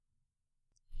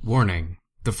Warning.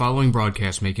 The following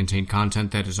broadcast may contain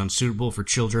content that is unsuitable for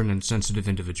children and sensitive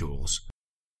individuals.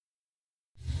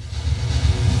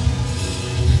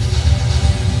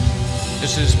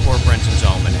 This is Poor Brenton's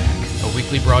Almanac, a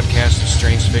weekly broadcast of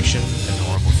strange fiction and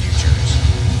horrible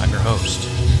futures. I'm your host,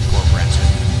 Poor Brenton.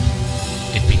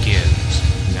 It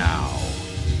begins now.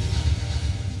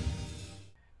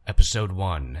 Episode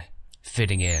 1.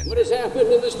 Fitting in. What has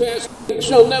happened in this past week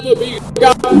shall never be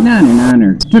forgotten.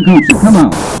 None. Tecumseh, come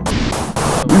on.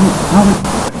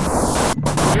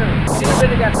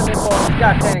 Anybody got some info on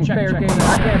goddamn fair game?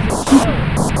 I can't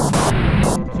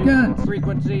see. Guns.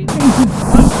 Frequency.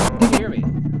 Can you hear me?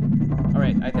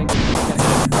 Alright, I think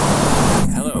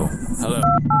Hello.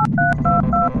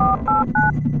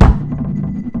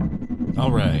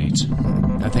 Alright.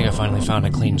 I think I finally found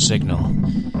a clean signal.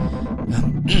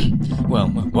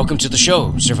 Well, welcome to the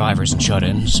show, survivors and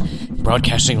shut-ins.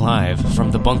 Broadcasting live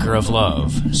from the Bunker of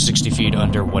Love, 60 feet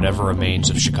under whatever remains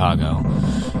of Chicago.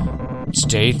 It's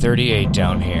day 38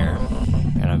 down here,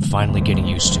 and I'm finally getting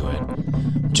used to it.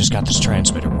 Just got this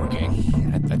transmitter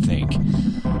working, I think.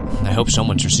 I hope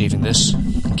someone's receiving this.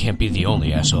 I can't be the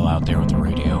only asshole out there with the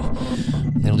radio.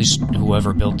 At least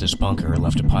whoever built this bunker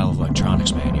left a pile of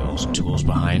electronics manuals and tools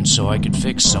behind so I could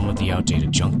fix some of the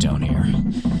outdated junk down here.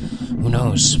 Who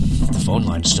knows? If the phone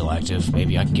line's still active,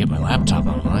 maybe I can get my laptop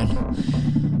online.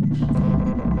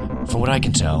 From what I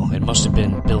can tell, it must have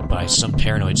been built by some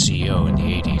paranoid CEO in the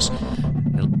 80s.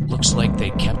 It looks like they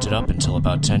kept it up until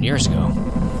about 10 years ago.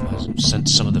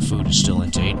 Since some of the food is still in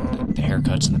date, and the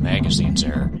haircuts and the magazines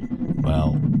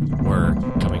were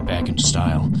coming back into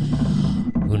style.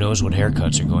 Who knows what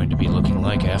haircuts are going to be looking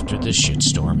like after this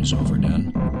shitstorm is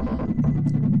overdone.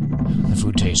 The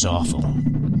food tastes awful.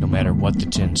 No matter what the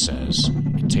tin says,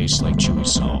 it tastes like chewy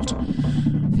salt.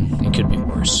 It could be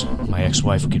worse. My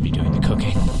ex-wife could be doing the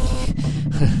cooking.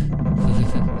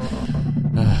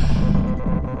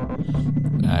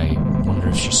 I wonder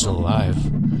if she's still alive.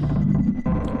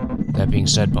 That being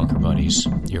said, bunker buddies,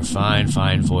 your fine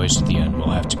voice at the end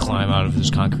will have to climb out of this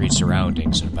concrete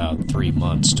surroundings in about 3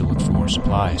 months to look for more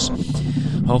supplies.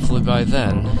 Hopefully by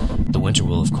then, the winter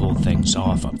will have cooled things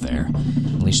off up there,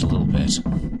 at least a little bit.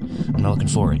 I'm not looking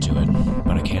forward to it,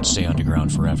 but I can't stay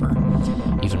underground forever.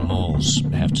 Even moles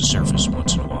have to surface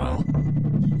once in a while.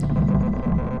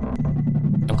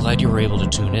 I'm glad you were able to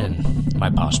tune in, my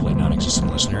possibly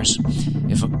non-existent listeners.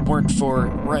 If it weren't for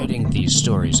writing these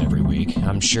stories every week,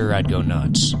 I'm sure I'd go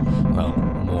nuts. Well,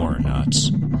 more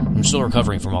nuts. I'm still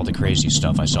recovering from all the crazy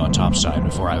stuff I saw topside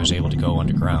before I was able to go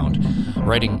underground.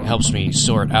 Writing helps me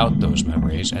sort out those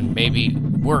memories and maybe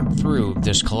work through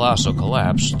this colossal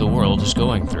collapse the world is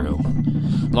going through.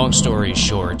 Long story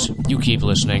short, you keep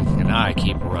listening and I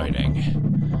keep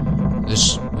writing.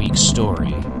 This week's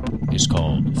story is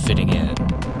called Fitting In,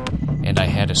 and I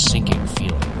had a sinking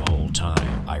feeling the whole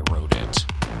time I wrote it.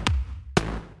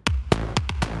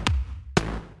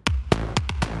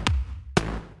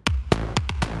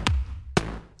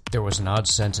 There was an odd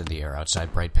scent in the air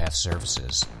outside Bright Path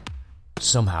Services.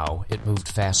 Somehow, it moved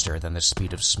faster than the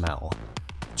speed of smell.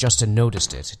 Justin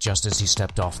noticed it just as he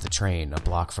stepped off the train a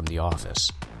block from the office.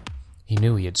 He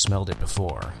knew he had smelled it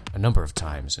before, a number of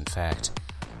times, in fact.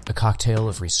 A cocktail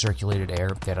of recirculated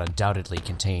air that undoubtedly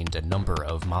contained a number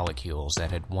of molecules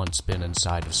that had once been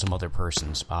inside of some other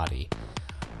person's body.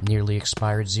 Nearly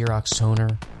expired Xerox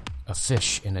toner, a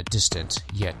fish in a distant,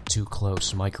 yet too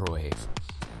close microwave.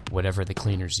 Whatever the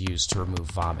cleaners used to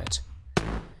remove vomit.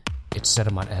 It set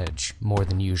him on edge more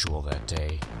than usual that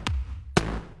day.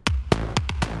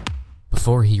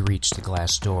 Before he reached the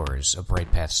glass doors of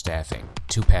Bright Path Staffing,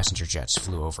 2 passenger jets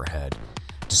flew overhead,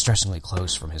 distressingly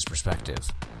close from his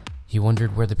perspective. He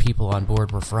wondered where the people on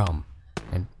board were from,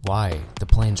 and why the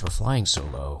planes were flying so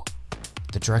low.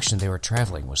 The direction they were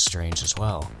traveling was strange as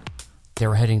well. They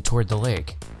were heading toward the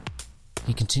lake.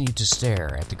 He continued to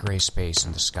stare at the gray space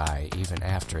in the sky even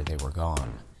after they were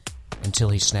gone, until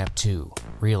he snapped to,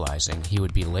 realizing he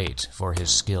would be late for his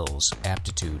skills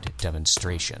aptitude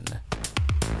demonstration.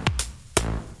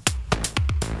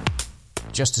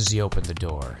 Just as he opened the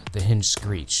door, the hinge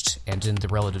screeched, and in the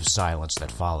relative silence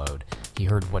that followed, he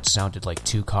heard what sounded like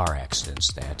 2 car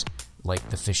accidents that, like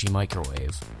the fishy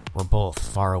microwave, were both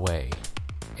far away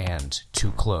and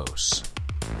too close.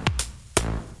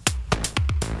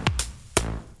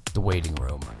 The waiting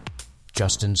room.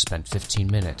 Justin spent 15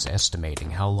 minutes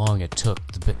estimating how long it took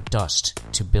the dust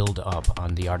to build up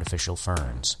on the artificial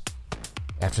ferns.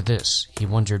 After this, he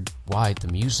wondered why the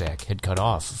music had cut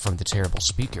off from the terrible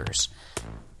speakers,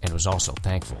 and was also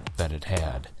thankful that it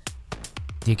had.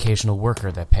 The occasional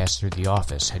worker that passed through the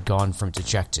office had gone from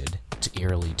dejected to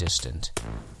eerily distant.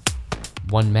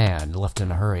 One man left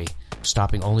in a hurry,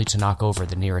 stopping only to knock over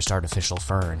the nearest artificial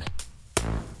fern.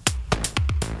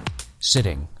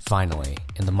 Sitting, finally,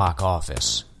 in the mock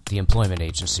office, the employment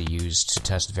agency used to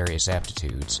test various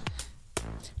aptitudes,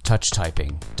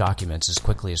 touch-typing documents as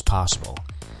quickly as possible,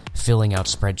 filling out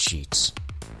spreadsheets.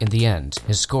 In the end,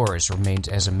 his scores remained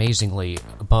as amazingly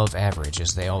above average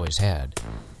as they always had.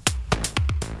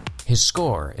 His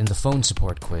score in the phone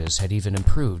support quiz had even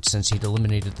improved since he'd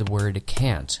eliminated the word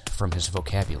can't from his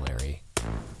vocabulary.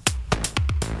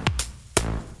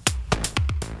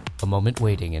 A moment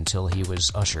waiting until he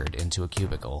was ushered into a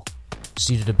cubicle,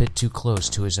 seated a bit too close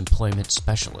to his employment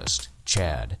specialist,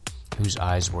 Chad, whose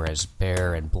eyes were as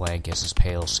bare and blank as his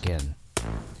pale skin.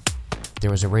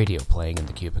 There was a radio playing in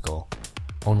the cubicle.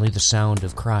 Only the sound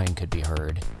of crying could be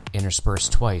heard,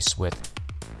 interspersed twice with,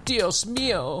 "Dios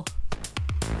mío!"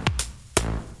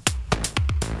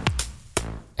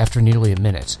 After nearly a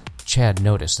minute, Chad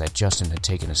noticed that Justin had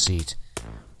taken a seat.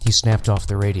 He snapped off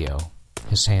the radio.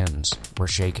 His hands were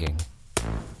shaking.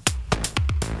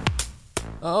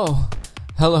 "Oh,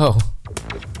 hello."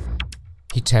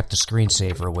 He tapped the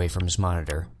screensaver away from his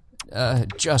monitor.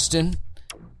 Justin?"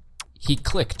 He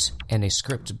clicked, and a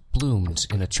script bloomed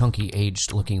in a chunky,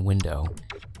 aged-looking window.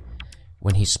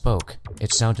 When he spoke,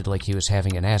 it sounded like he was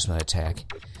having an asthma attack.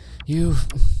 "You've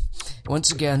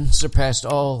once again surpassed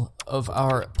all of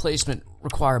our placement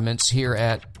requirements here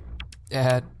at...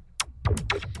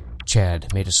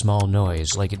 Chad made a small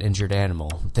noise like an injured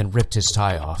animal, then ripped his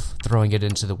tie off, throwing it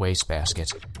into the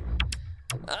wastebasket.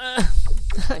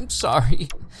 "I'm sorry.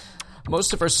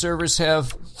 Most of our servers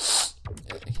have..."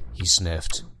 He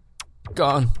sniffed.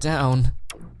 "Gone down."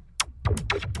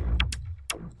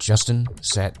 Justin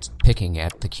sat picking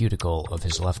at the cuticle of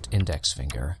his left index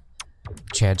finger.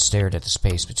 Chad stared at the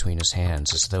space between his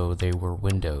hands as though they were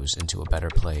windows into a better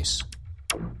place.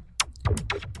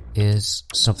 "Is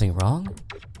something wrong?"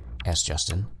 asked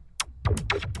Justin.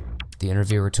 The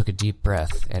interviewer took a deep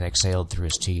breath and exhaled through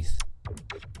his teeth.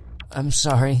 "I'm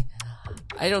sorry.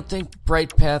 I don't think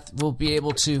BrightPath will be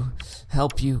able to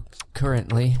help you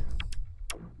currently."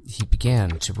 He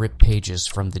began to rip pages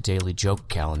from the daily joke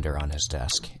calendar on his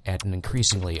desk at an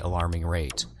increasingly alarming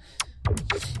rate.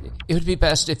 "It would be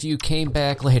best if you came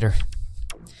back later."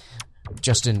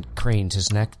 Justin craned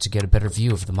his neck to get a better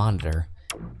view of the monitor.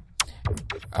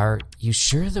 "Are you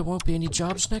sure there won't be any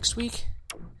jobs next week?"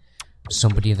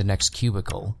 Somebody in the next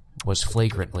cubicle was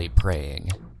flagrantly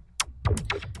praying.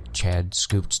 Chad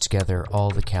scooped together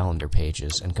all the calendar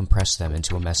pages and compressed them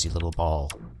into a messy little ball.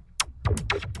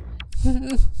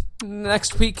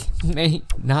 "Next week may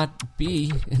not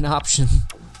be an option."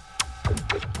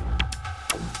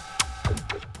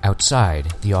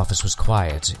 Outside, the office was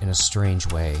quiet in a strange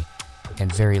way,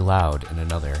 and very loud in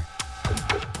another.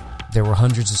 There were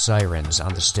hundreds of sirens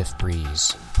on the stiff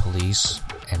breeze, police,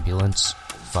 ambulance,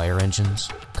 fire engines,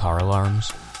 car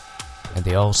alarms, and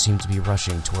they all seemed to be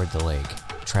rushing toward the lake,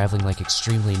 traveling like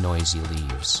extremely noisy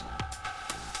leaves.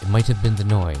 It might have been the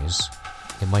noise.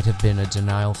 It might have been a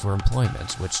denial for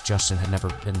employment, which Justin had never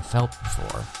been felt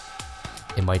before.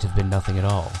 It might have been nothing at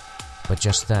all, but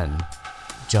just then,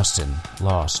 Justin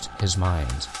lost his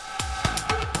mind.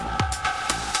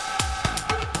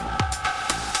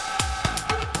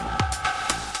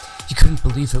 You couldn't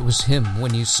believe it was him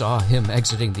when you saw him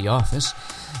exiting the office.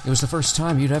 It was the first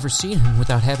time you'd ever seen him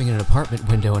without having an apartment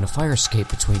window and a fire escape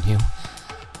between you.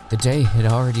 The day had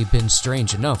already been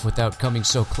strange enough without coming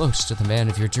so close to the man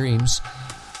of your dreams.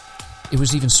 It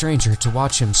was even stranger to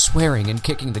watch him swearing and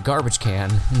kicking the garbage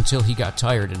can until he got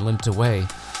tired and limped away.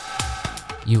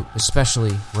 You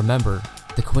especially remember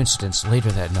the coincidence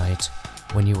later that night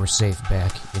when you were safe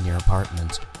back in your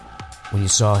apartment, when you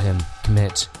saw him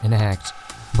commit an act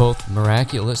both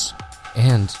miraculous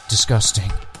and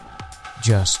disgusting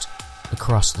just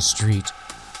across the street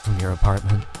from your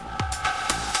apartment.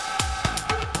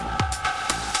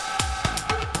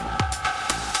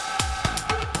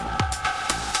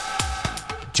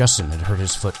 Justin had hurt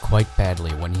his foot quite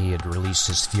badly when he had released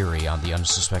his fury on the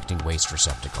unsuspecting waste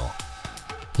receptacle.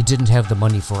 He didn't have the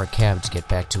money for a cab to get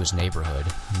back to his neighborhood,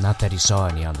 not that he saw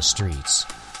any on the streets,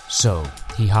 so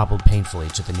he hobbled painfully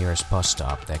to the nearest bus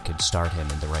stop that could start him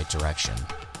in the right direction.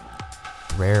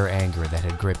 The rare anger that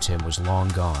had gripped him was long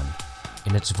gone.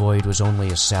 In its void was only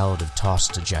a salad of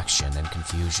tossed dejection and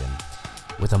confusion,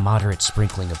 with a moderate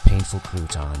sprinkling of painful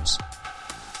croutons.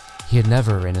 He had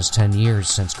never, in his 10 years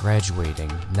since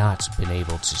graduating, not been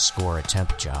able to score a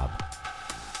temp job.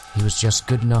 He was just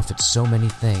good enough at so many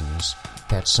things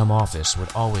that some office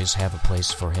would always have a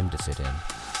place for him to fit in.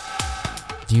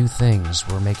 Few things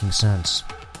were making sense.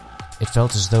 It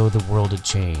felt as though the world had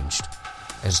changed.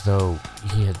 as though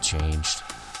he had changed.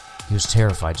 He was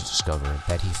terrified to discover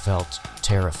that he felt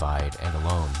terrified and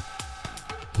alone.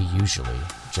 He usually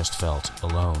just felt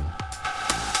alone.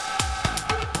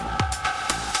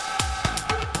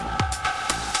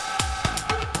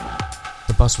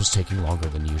 The bus was taking longer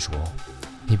than usual.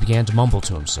 He began to mumble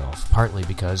to himself, partly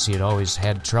because he had always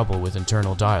had trouble with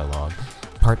internal dialogue,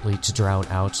 partly to drown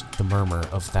out the murmur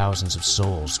of thousands of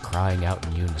souls crying out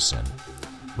in unison,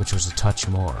 which was a touch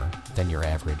more than your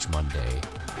average Monday.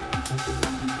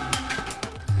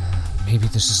 Maybe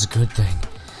this is a good thing.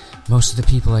 Most of the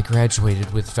people I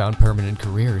graduated with found permanent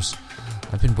careers.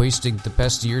 I've been wasting the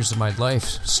best years of my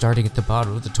life, starting at the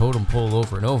bottom of the totem pole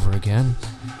over and over again.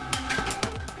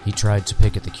 He tried to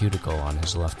pick at the cuticle on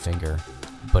his left finger,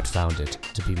 but found it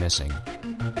to be missing.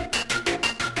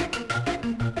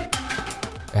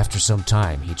 After some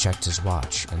time, he checked his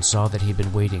watch and saw that he'd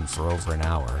been waiting for over an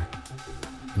hour.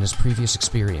 In his previous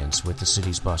experience with the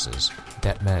city's buses,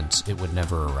 that meant it would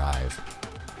never arrive.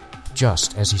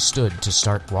 Just as he stood to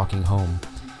start walking home,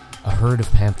 a herd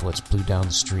of pamphlets blew down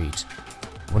the street.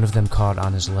 One of them caught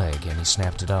on his leg and he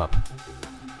snapped it up.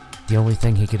 The only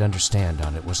thing he could understand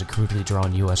on it was a crudely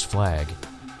drawn U.S. flag.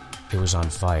 It was on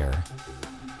fire.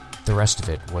 The rest of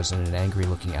it was in an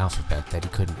angry-looking alphabet that he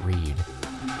couldn't read.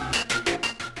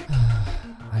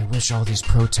 I wish all these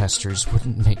protesters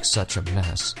wouldn't make such a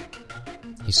mess,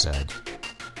 he said,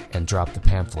 and dropped the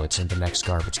pamphlets in the next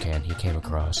garbage can he came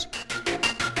across.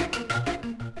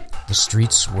 The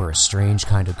streets were a strange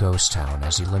kind of ghost town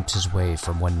as he limped his way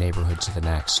from one neighborhood to the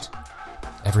next.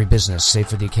 Every business, save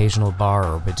for the occasional bar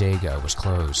or bodega, was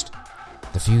closed.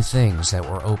 The few things that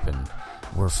were open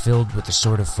were filled with the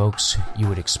sort of folks you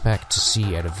would expect to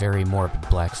see at a very morbid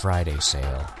Black Friday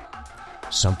sale.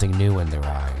 Something new in their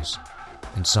eyes,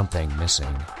 and something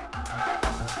missing.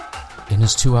 In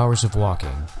his 2 hours of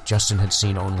walking, Justin had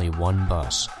seen only one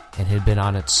bus, and had been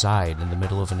on its side in the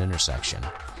middle of an intersection,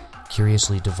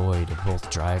 curiously devoid of both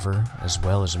driver as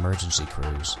well as emergency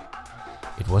crews.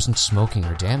 It wasn't smoking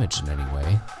or damaged in any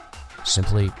way,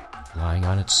 simply lying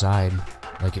on its side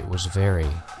like it was very,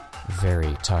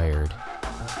 very tired.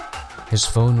 His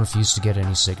phone refused to get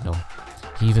any signal.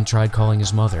 He even tried calling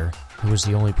his mother, who was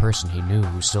the only person he knew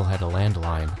who still had a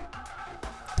landline.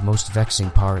 The most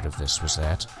vexing part of this was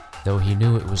that, though he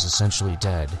knew it was essentially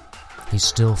dead, he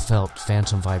still felt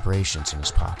phantom vibrations in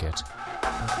his pocket.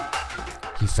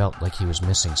 He felt like he was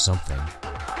missing something.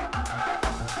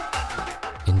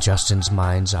 In Justin's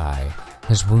mind's eye,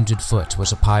 his wounded foot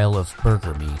was a pile of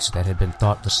burger meat that had been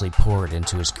thoughtlessly poured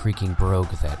into his creaking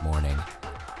brogue that morning.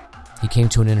 He came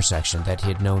to an intersection that he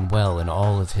had known well in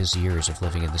all of his years of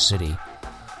living in the city.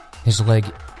 His leg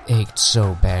ached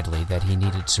so badly that he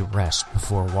needed to rest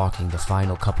before walking the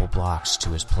final couple blocks to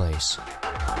his place.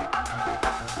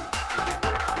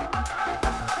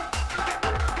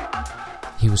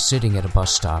 He was sitting at a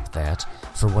bus stop that,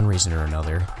 for one reason or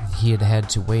another, he had had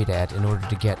to wait at in order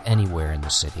to get anywhere in the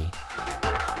city.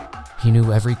 He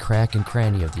knew every crack and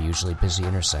cranny of the usually busy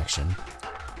intersection.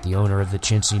 The owner of the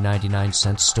chintzy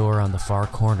 99-cent store on the far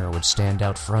corner would stand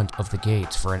out front of the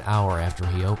gate for an hour after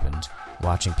he opened,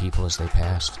 watching people as they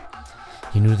passed.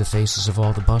 He knew the faces of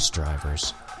all the bus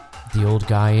drivers. The old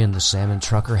guy in the salmon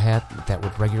trucker hat that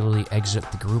would regularly exit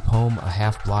the group home a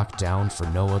half block down for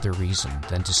no other reason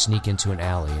than to sneak into an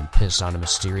alley and piss on a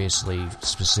mysteriously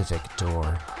specific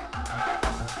door.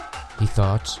 He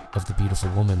thought of the beautiful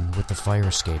woman with the fire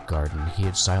escape garden he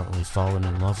had silently fallen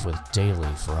in love with daily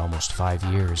for almost 5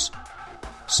 years.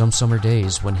 Some summer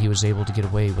days, when he was able to get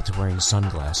away with wearing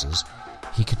sunglasses,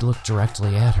 he could look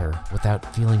directly at her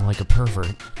without feeling like a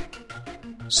pervert.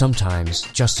 Sometimes,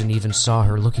 Justin even saw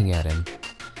her looking at him.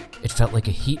 It felt like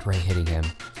a heat ray hitting him.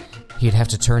 He'd have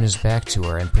to turn his back to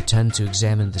her and pretend to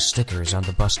examine the stickers on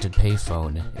the busted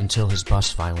payphone until his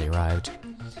bus finally arrived.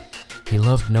 He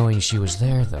loved knowing she was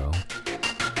there, though.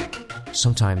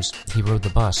 Sometimes he rode the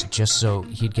bus just so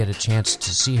he'd get a chance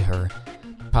to see her,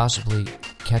 possibly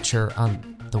catch her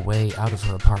on the way out of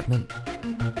her apartment.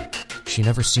 She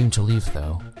never seemed to leave,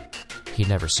 though. He'd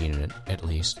never seen it, at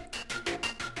least.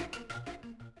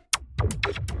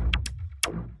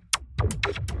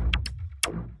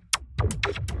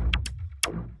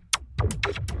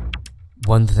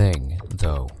 One thing,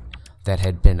 though, that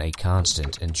had been a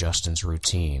constant in Justin's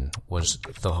routine was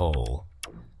the hole,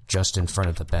 just in front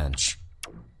of the bench.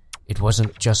 It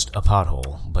wasn't just a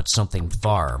pothole, but something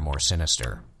far more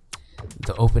sinister.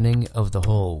 The opening of the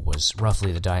hole was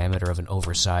roughly the diameter of an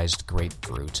oversized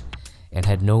grapefruit, and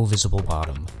had no visible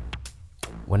bottom.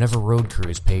 Whenever road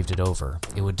crews paved it over,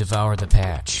 it would devour the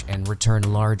patch and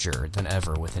return larger than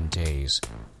ever within days.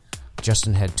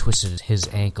 Justin had twisted his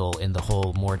ankle in the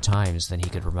hole more times than he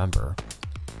could remember,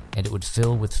 and it would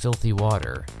fill with filthy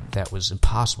water that was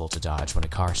impossible to dodge when a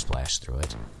car splashed through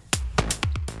it.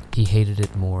 He hated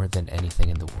it more than anything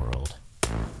in the world.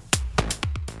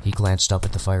 He glanced up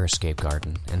at the fire escape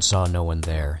garden and saw no one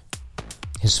there.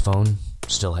 His phone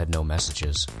still had no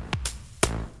messages.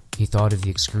 He thought of the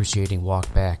excruciating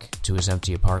walk back to his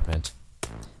empty apartment,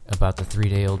 about the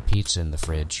 3-day-old pizza in the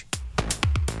fridge.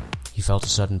 He felt a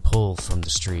sudden pull from the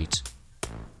street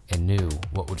and knew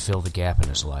what would fill the gap in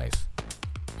his life,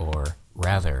 or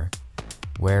rather,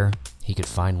 where he could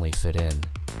finally fit in.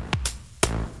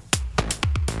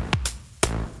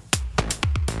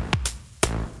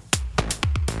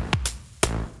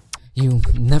 You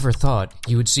never thought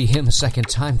you would see him a second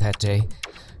time that day.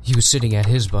 He was sitting at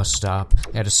his bus stop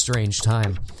at a strange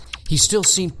time. He still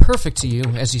seemed perfect to you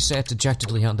as he sat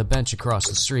dejectedly on the bench across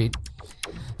the street.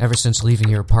 Ever since leaving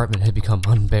your apartment had become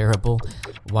unbearable,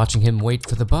 watching him wait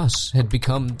for the bus had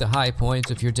become the high point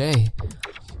of your day.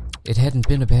 It hadn't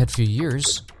been a bad few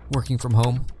years, working from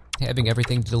home, having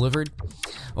everything delivered,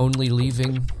 only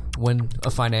leaving when a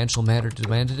financial matter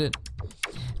demanded it,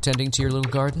 tending to your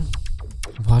little garden,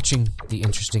 watching the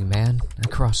interesting man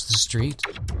across the street.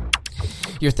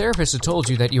 Your therapist had told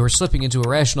you that you were slipping into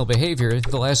irrational behavior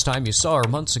the last time you saw her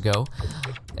months ago.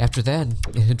 After that,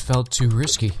 it had felt too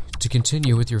risky to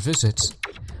continue with your visits,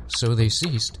 so they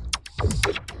ceased.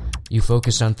 You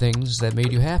focused on things that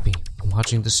made you happy,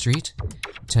 watching the street,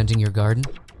 tending your garden.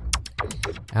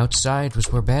 Outside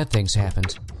was where bad things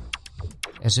happened.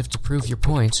 As if to prove your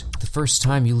point, the first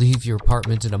time you leave your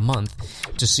apartment in a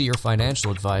month to see your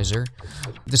financial advisor,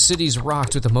 the city's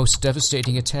rocked with the most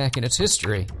devastating attack in its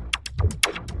history.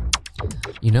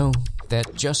 You know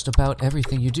that just about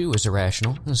everything you do is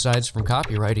irrational, aside from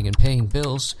copywriting and paying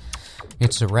bills.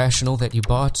 It's irrational that you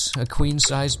bought a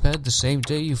queen-size bed the same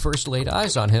day you first laid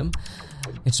eyes on him.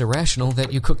 It's irrational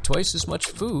that you cook twice as much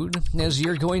food as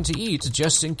you're going to eat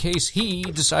just in case he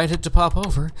decided to pop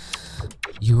over.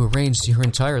 You arranged your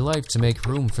entire life to make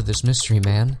room for this mystery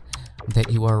man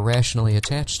that you are irrationally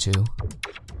attached to.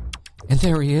 And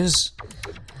there he is.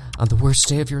 On the worst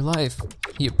day of your life,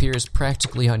 he appears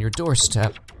practically on your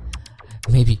doorstep.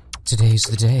 Maybe today's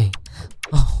the day.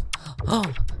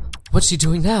 Oh, what's he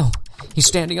doing now? He's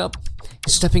standing up.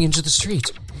 He's stepping into the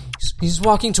street. He's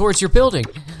walking towards your building.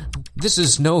 This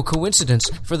is no coincidence.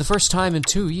 For the first time in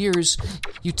 2 years,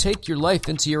 you take your life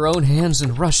into your own hands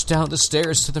and rush down the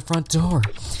stairs to the front door.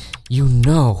 You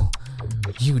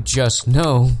just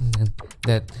know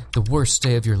that the worst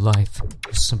day of your life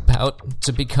is about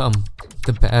to become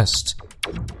the best.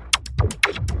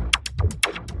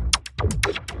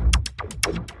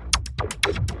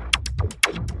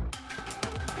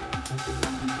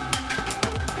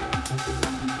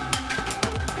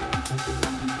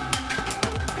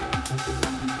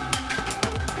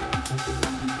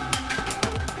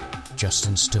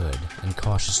 Justin stood and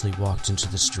cautiously walked into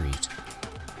the street.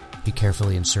 He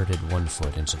carefully inserted one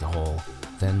foot into the hole,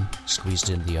 then squeezed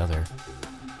in the other.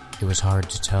 It was hard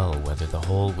to tell whether the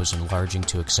hole was enlarging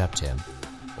to accept him,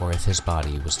 or if his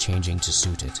body was changing to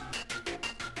suit it.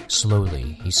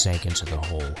 Slowly, he sank into the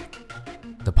hole.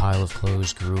 The pile of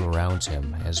clothes grew around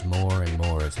him as more and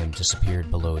more of him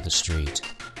disappeared below the street.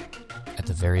 At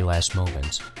the very last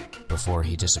moment, before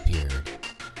he disappeared,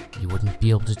 you wouldn't be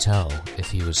able to tell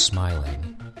if he was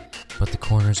smiling, but the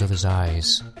corners of his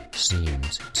eyes seemed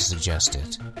to suggest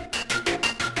it.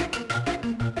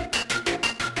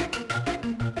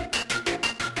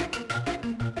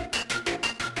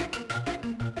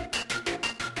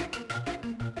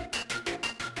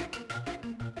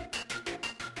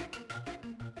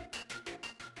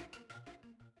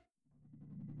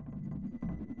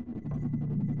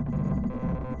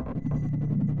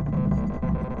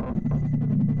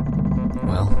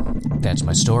 Well, that's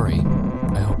my story.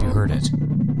 I hope you heard it.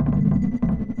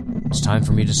 It's time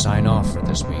for me to sign off for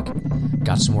this week.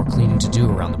 Got some more cleaning to do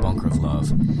around the Bunker of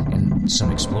Love, and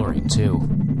some exploring too.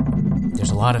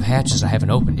 There's a lot of hatches I haven't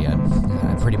opened yet.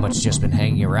 I've pretty much just been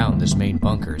hanging around this main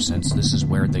bunker since this is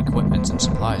where the equipment and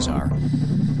supplies are.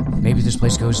 Maybe this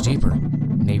place goes deeper.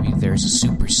 Maybe there's a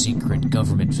super-secret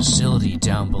government facility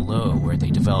down below where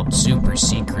they developed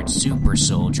super-secret super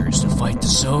soldiers to fight the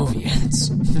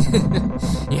Soviets.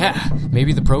 Yeah,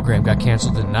 maybe the program got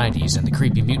canceled in the 90s and the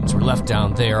creepy mutants were left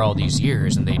down there all these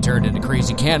years and they turned into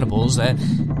crazy cannibals that...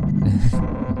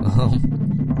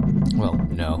 well,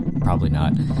 no, probably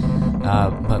not.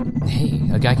 But hey,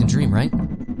 a guy can dream, right?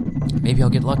 Maybe I'll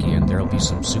get lucky and there'll be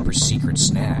some super-secret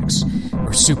snacks,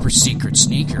 or super-secret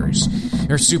sneakers,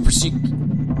 or super-secret...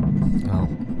 Well,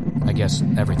 I guess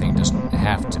everything doesn't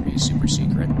have to be super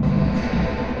secret.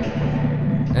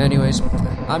 Anyways,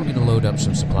 I'm gonna load up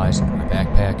some supplies into my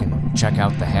backpack and check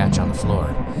out the hatch on the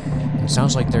floor. It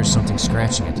sounds like there's something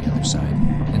scratching at the other side,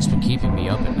 and it's been keeping me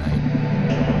up at night.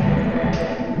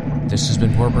 This has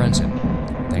been Poor Brenton.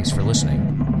 Thanks for listening,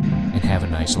 and have a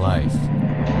nice life.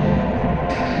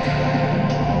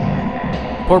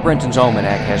 Poor Brenton's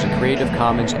Almanac has a Creative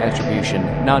Commons Attribution,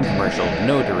 Non-Commercial,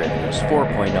 No Derivatives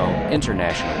 4.0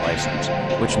 International License,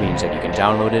 which means that you can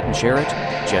download it and share it,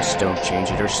 just don't change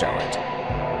it or sell it.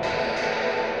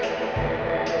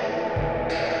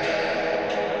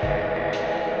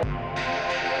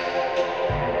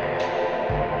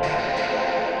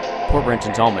 Poor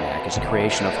Brenton's Almanac is a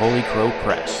creation of Holy Crow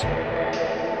Press.